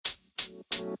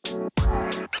Yo,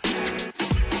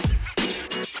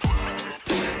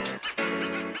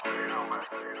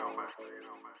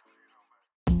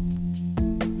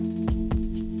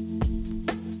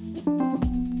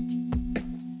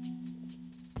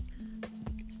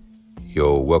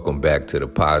 welcome back to the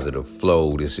Positive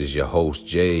Flow. This is your host,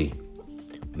 Jay.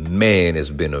 Man, it's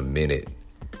been a minute.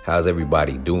 How's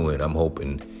everybody doing? I'm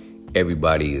hoping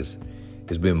everybody has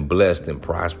been blessed and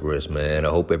prosperous, man. I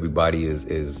hope everybody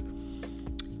is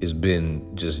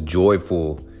been just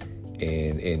joyful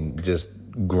and just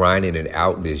grinding it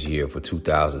out this year for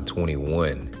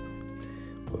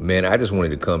 2021. But man, I just wanted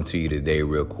to come to you today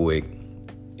real quick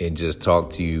and just talk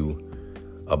to you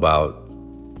about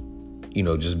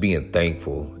just being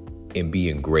thankful and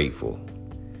being grateful.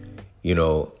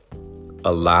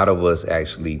 A lot of us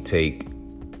actually take,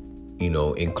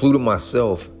 including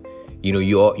myself,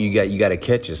 you got to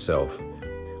catch yourself.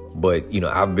 But,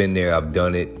 I've been there, I've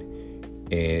done it.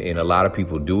 And a lot of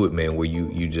people do it, man, where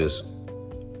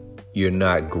you're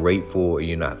not grateful or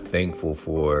you're not thankful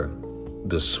for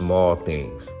the small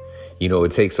things.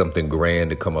 It takes something grand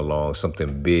to come along,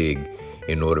 something big,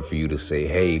 in order for you to say,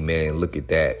 hey, man, look at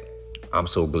that. I'm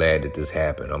so glad that this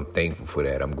happened. I'm thankful for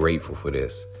that. I'm grateful for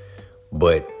this.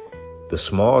 But the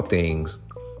small things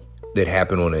that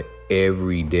happen on an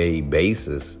everyday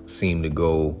basis seem to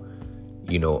go,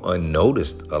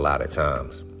 unnoticed a lot of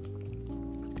times.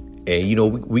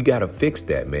 And, we got to fix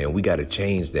that, man. We got to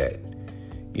change that.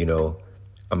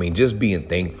 Just being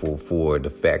thankful for the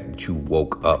fact that you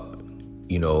woke up,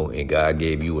 and God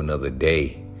gave you another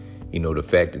day. The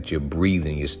fact that you're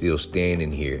breathing, you're still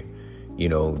standing here.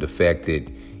 The fact that,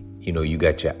 you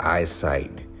got your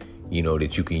eyesight,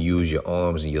 that you can use your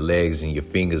arms and your legs and your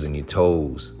fingers and your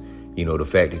toes. The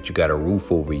fact that you got a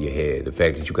roof over your head, the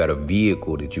fact that you got a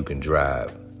vehicle that you can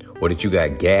drive, or that you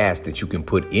got gas that you can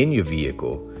put in your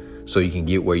vehicle so you can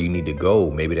get where you need to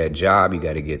go. Maybe that job you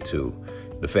got to get to.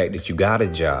 The fact that you got a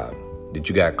job, that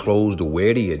you got clothes to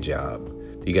wear to your job,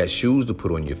 that you got shoes to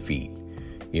put on your feet,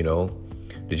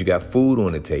 that you got food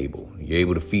on the table. You're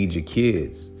able to feed your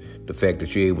kids. The fact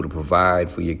that you're able to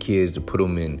provide for your kids to put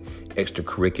them in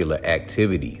extracurricular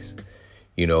activities.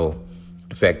 The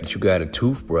fact that you got a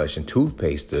toothbrush and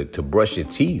toothpaste to brush your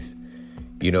teeth.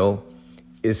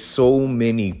 It's so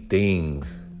many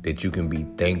things that you can be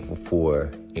thankful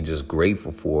for and just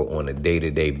grateful for on a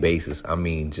day-to-day basis.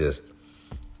 Just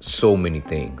so many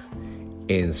things.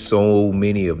 And so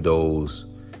many of those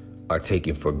are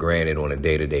taken for granted on a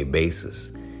day-to-day basis.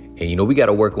 And, we got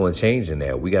to work on changing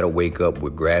that. We got to wake up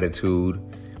with gratitude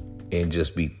and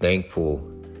just be thankful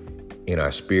in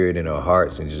our spirit and our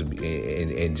hearts and just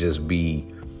be,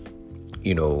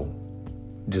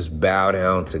 just bow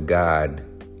down to God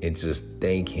and just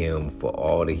thank him for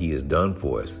all that he has done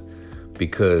for us,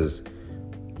 because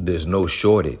there's no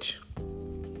shortage.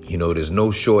 There's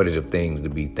no shortage of things to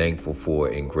be thankful for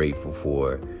and grateful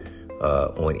for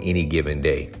on any given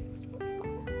day.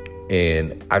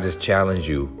 And I just challenge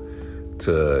you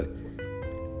to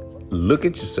look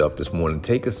at yourself this morning,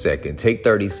 take a second, take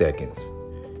 30 seconds,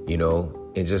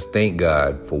 and just thank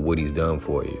God for what he's done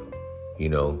for you,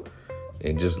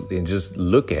 and just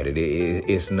look at it.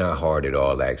 It's not hard at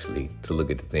all, actually, to look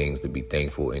at the things to be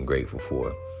thankful and grateful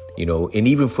for, and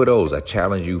even for those, I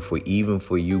challenge you for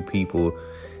you people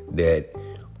that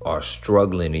are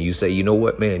struggling and you say, you know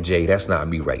what, man, Jay, that's not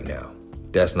me right now.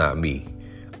 That's not me.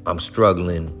 I'm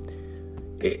struggling.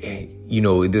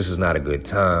 This is not a good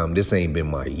time. This ain't been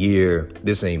my year.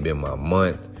 This ain't been my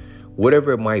month.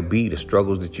 Whatever it might be, the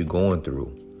struggles that you're going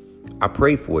through, I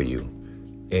pray for you.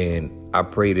 And I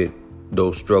pray that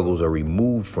those struggles are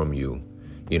removed from you,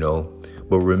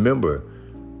 But remember,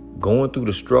 going through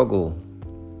the struggle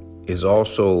is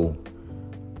also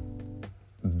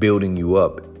building you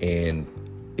up and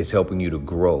it's helping you to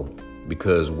grow.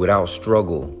 Because without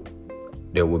struggle,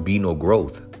 there would be no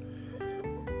growth.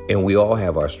 And we all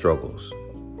have our struggles.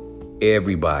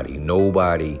 Everybody,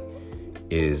 nobody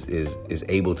is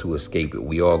able to escape it.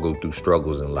 We all go through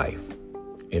struggles in life.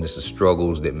 And it's the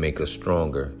struggles that make us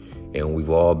stronger. And we've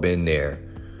all been there,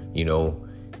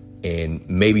 and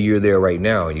maybe you're there right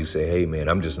now and you say, hey, man,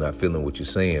 I'm just not feeling what you're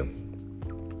saying.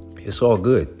 It's all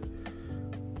good.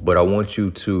 But I want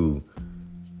you to,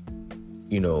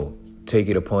 take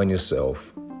it upon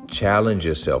yourself. Challenge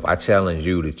yourself. I challenge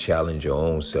you to challenge your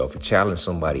own self. Challenge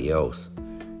somebody else.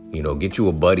 Get you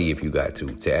a buddy if you got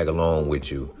to tag along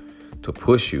with you, to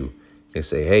push you and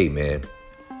say, hey, man,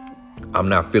 I'm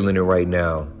not feeling it right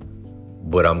now,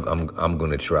 but I'm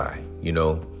going to try,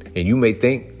 And you may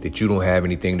think that you don't have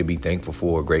anything to be thankful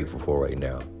for or grateful for right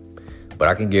now. But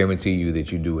I can guarantee you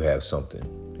that you do have something.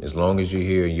 As long as you're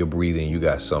here and you're breathing, you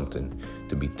got something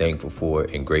to be thankful for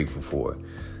and grateful for.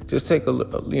 Just take a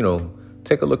look,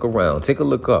 take a look around, take a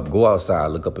look up, go outside,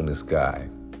 look up in the sky,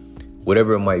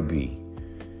 whatever it might be,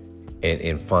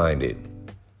 and find it,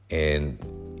 and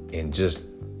just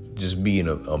be in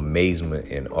amazement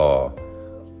and awe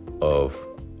of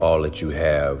all that you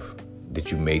have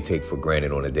that you may take for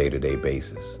granted on a day-to-day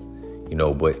basis.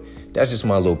 But that's just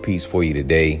my little piece for you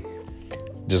today.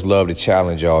 Just love to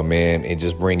challenge y'all, man, and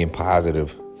just bringing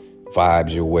positive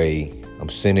vibes your way. I'm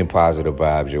sending positive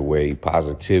vibes your way.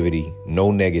 Positivity,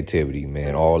 no negativity,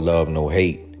 man. All love, no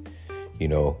hate.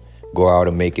 Go out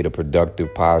and make it a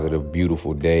productive, positive,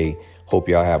 beautiful day. Hope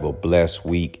y'all have a blessed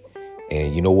week.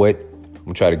 And you know what? I'm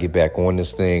gonna try to get back on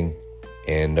this thing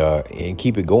and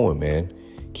keep it going, man.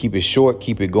 Keep it short,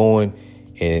 keep it going,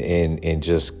 and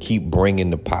just keep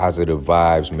bringing the positive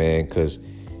vibes, man, because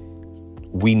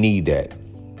we need that.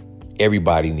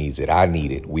 Everybody needs it. I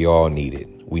need it. We all need it.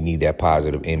 We need that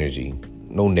positive energy,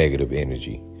 no negative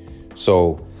energy.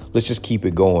 So let's just keep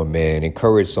it going, man.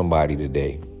 Encourage somebody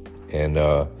today. And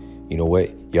you know what?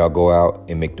 Y'all go out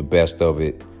and make the best of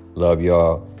it. Love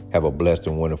y'all. Have a blessed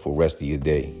and wonderful rest of your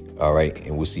day. All right.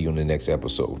 And we'll see you in the next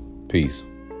episode. Peace.